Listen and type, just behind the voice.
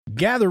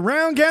Gather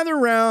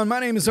round. My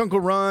name is Uncle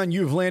Ron.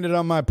 You've landed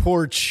on my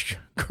porch.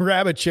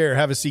 Grab a chair,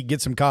 have a seat,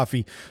 get some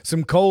coffee,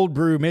 some cold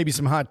brew, maybe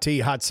some hot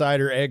tea, hot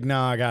cider,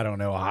 eggnog. I don't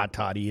know, a hot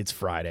toddy. It's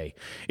Friday.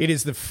 It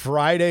is the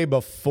Friday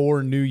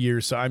before New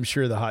Year's, so I'm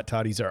sure the hot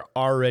toddies are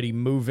already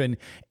moving,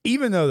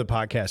 even though the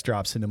podcast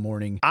drops in the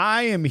morning.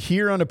 I am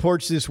here on the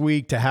porch this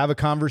week to have a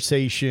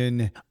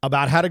conversation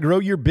about how to grow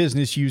your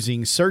business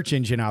using search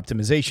engine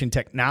optimization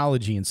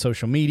technology and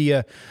social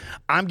media.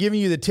 I'm giving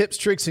you the tips,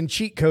 tricks, and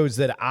cheat codes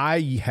that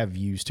I have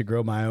used to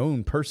grow my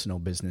own personal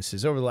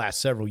businesses over the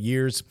last several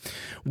years.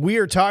 We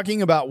are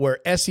talking about where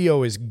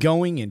SEO is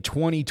going in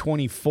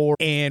 2024,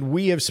 and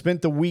we have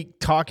spent the week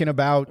talking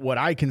about what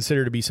I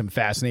consider to be some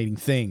fascinating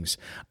things.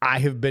 I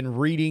have been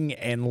reading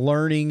and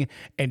learning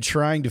and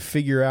trying to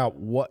figure out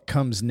what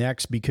comes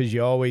next, because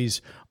you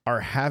always are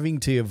having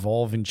to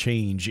evolve and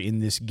change in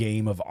this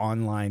game of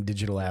online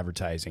digital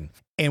advertising.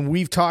 And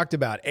we've talked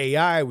about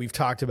AI, we've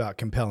talked about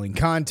compelling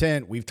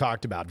content, we've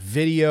talked about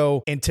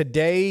video, and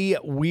today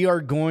we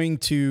are going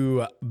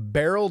to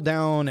barrel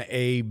down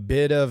a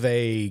bit of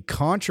a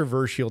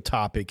controversial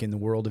topic in the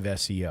world of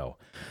SEO.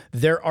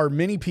 There are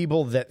many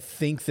people that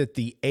think that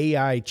the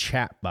AI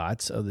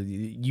chatbots,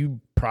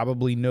 you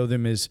probably know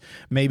them as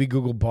maybe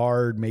Google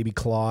Bard, maybe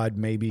Claude,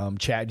 maybe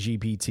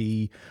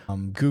ChatGPT.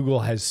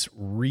 Google has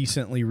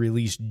recently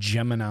released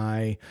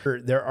Gemini.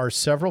 There are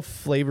several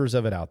flavors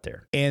of it out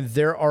there. And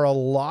there are a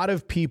lot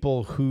of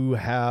people who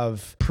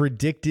have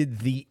predicted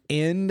the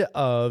end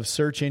of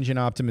search engine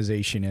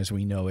optimization as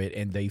we know it,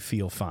 and they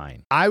feel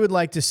fine. I would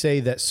like to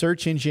say that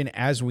search engine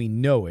as we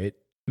know it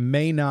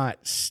may not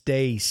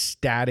stay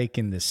static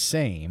and the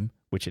same,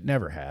 which it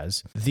never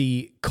has.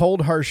 The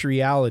cold, harsh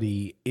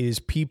reality is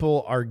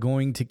people are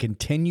going to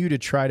continue to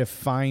try to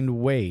find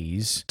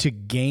ways to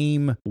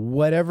game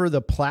whatever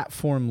the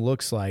platform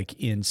looks like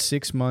in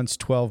 6 months,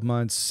 12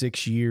 months,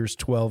 6 years,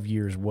 12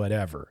 years,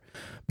 whatever,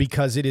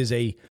 because it is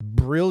a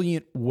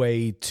brilliant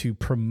way to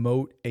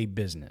promote a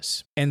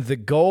business. And the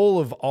goal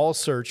of all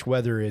search,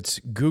 whether it's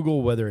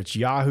Google, whether it's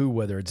Yahoo,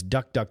 whether it's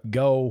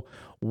DuckDuckGo,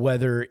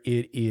 whether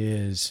it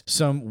is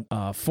some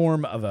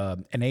form of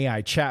an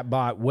AI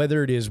chatbot,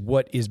 whether it is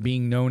what is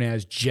being known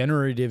as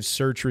generative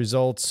search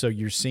results. So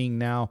you're seeing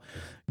now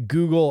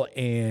Google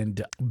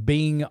and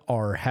Bing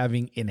are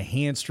having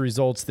enhanced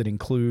results that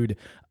include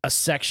a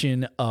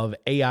section of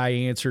AI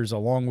answers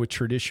along with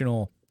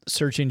traditional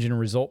search engine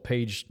result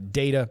page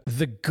data.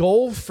 The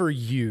goal for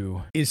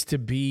you is to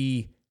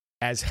be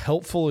as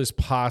helpful as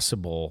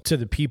possible to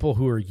the people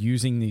who are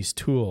using these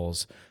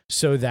tools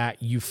so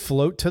that you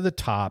float to the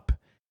top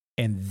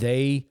and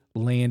they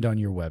land on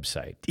your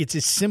website. It's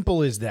as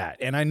simple as that.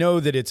 And I know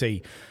that it's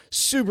a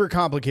super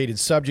complicated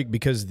subject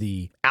because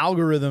the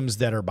algorithms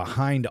that are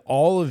behind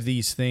all of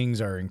these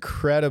things are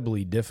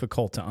incredibly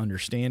difficult to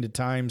understand at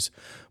times.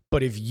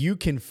 But if you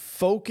can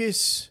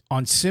focus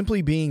on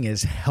simply being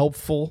as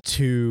helpful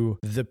to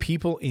the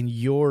people in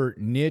your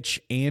niche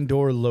and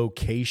or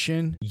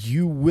location,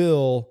 you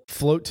will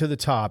float to the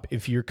top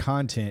if your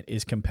content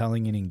is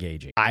compelling and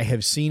engaging. I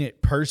have seen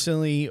it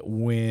personally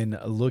when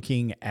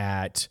looking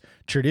at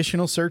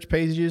traditional search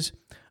pages.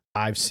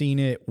 I've seen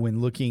it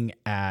when looking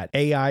at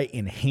AI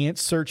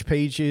enhanced search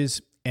pages,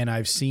 and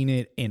I've seen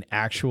it in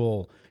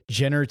actual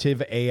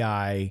generative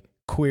AI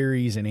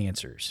queries and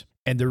answers.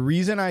 And the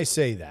reason I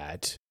say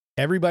that,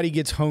 everybody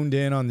gets honed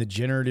in on the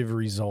generative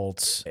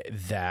results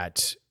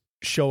that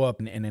show up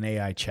in an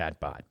AI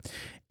chatbot.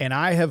 And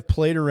I have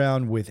played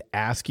around with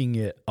asking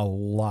it a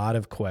lot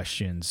of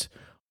questions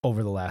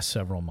over the last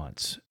several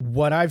months.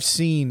 What I've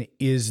seen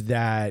is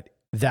that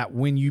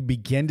when you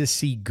begin to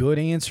see good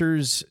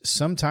answers,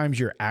 sometimes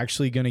you're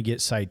actually going to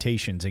get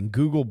citations. And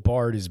Google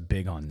Bard is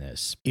big on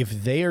this. If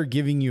they are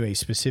giving you a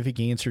specific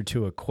answer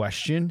to a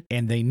question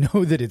and they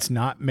know that it's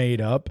not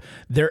made up,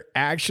 they're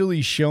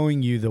actually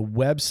showing you the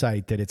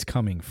website that it's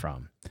coming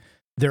from.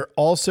 They're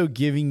also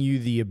giving you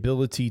the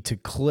ability to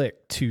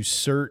click to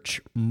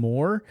search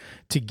more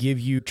to give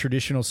you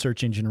traditional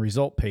search engine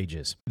result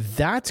pages.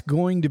 That's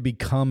going to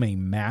become a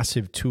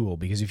massive tool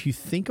because if you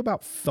think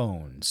about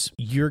phones,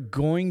 you're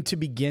going to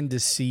begin to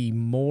see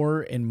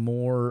more and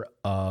more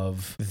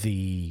of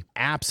the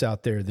apps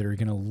out there that are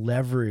going to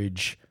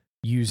leverage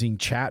using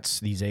chats,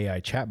 these AI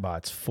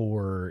chatbots,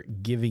 for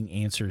giving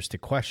answers to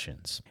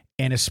questions.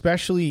 And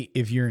especially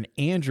if you're an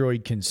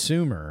Android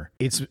consumer,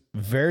 it's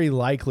very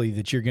likely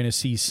that you're going to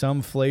see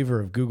some flavor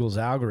of Google's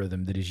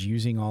algorithm that is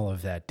using all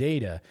of that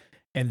data.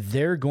 And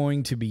they're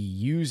going to be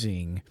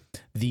using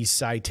these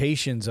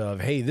citations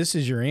of, hey, this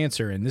is your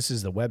answer and this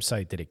is the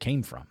website that it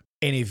came from.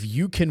 And if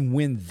you can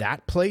win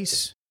that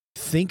place,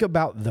 think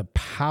about the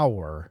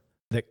power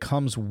that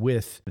comes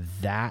with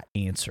that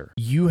answer.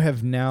 You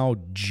have now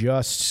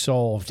just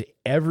solved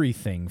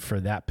everything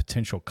for that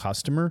potential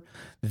customer.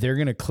 They're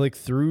going to click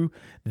through.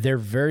 They're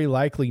very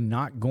likely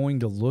not going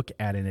to look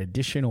at an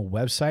additional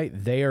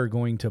website. They are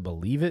going to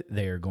believe it.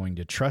 They are going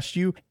to trust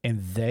you,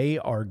 and they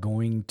are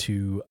going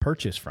to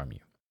purchase from you.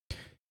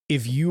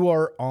 If you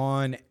are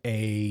on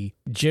a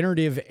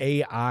generative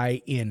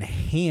AI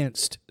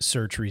enhanced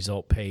search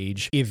result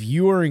page, if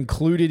you are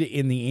included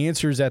in the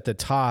answers at the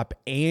top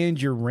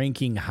and you're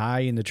ranking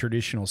high in the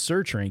traditional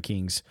search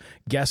rankings,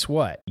 guess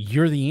what?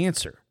 You're the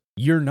answer.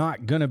 You're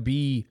not going to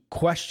be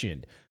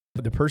questioned.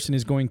 The person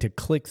is going to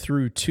click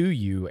through to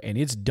you and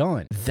it's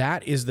done.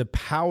 That is the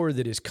power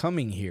that is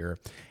coming here.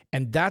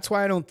 And that's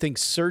why I don't think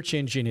search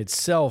engine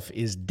itself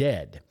is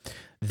dead.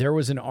 There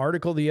was an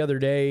article the other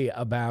day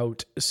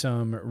about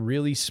some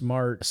really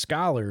smart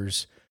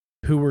scholars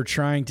who were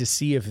trying to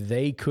see if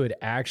they could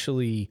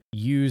actually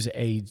use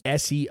a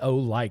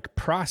SEO-like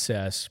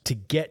process to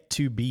get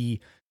to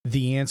be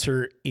the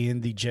answer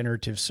in the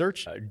generative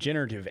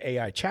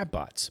AI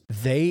chatbots.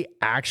 They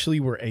actually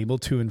were able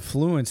to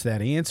influence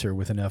that answer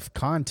with enough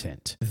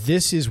content.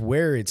 This is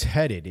where it's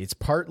headed. It's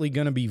partly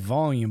going to be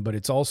volume, but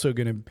it's also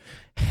going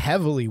to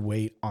heavily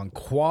weight on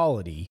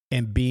quality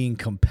and being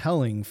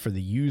compelling for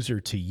the user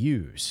to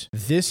use.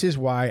 This is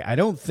why I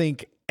don't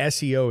think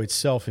SEO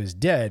itself is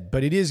dead,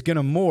 but it is going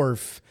to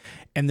morph,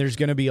 and there's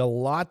going to be a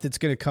lot that's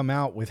going to come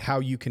out with how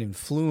you can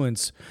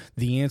influence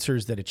the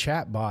answers that a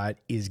chatbot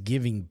is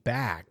giving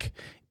back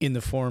in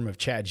the form of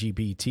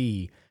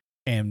ChatGPT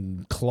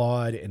and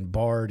Claude and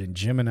Bard and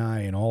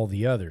Gemini and all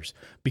the others.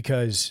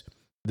 Because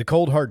the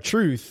cold hard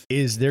truth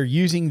is they're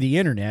using the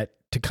internet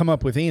to come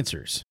up with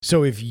answers.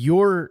 So if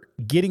you're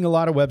getting a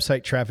lot of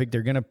website traffic,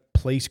 they're going to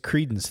place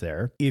credence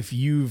there. If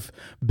you've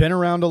been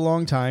around a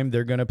long time,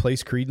 they're going to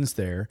place credence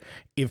there.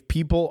 If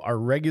people are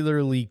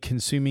regularly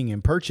consuming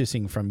and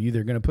purchasing from you,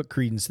 they're going to put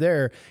credence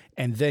there,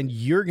 and then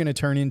you're going to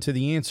turn into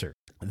the answer.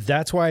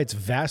 That's why it's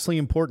vastly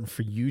important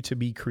for you to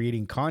be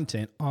creating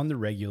content on the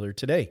regular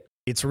today.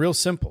 It's real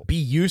simple. Be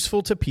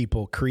useful to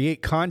people,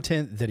 create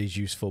content that is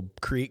useful,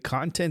 create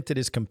content that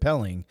is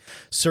compelling,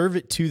 serve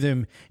it to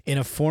them in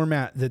a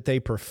format that they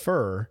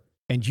prefer,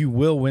 and you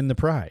will win the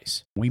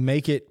prize. We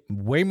make it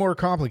way more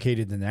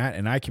complicated than that,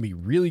 and I can be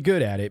really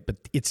good at it, but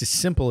it's as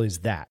simple as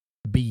that.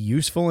 Be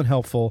useful and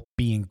helpful,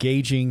 be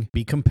engaging,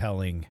 be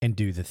compelling, and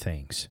do the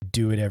things.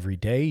 Do it every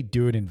day,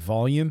 do it in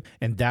volume,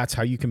 and that's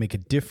how you can make a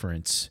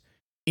difference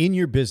in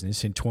your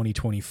business in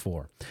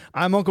 2024.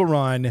 I'm Uncle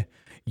Ron.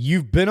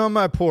 You've been on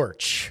my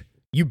porch.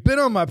 You've been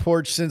on my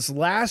porch since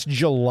last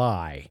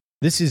July.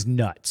 This is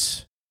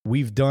nuts.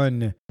 We've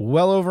done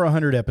well over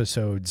 100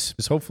 episodes.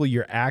 So hopefully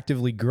you're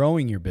actively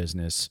growing your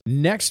business.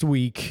 Next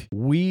week,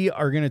 we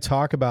are going to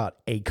talk about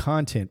a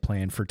content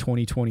plan for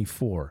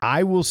 2024.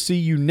 I will see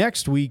you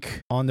next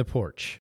week on the porch.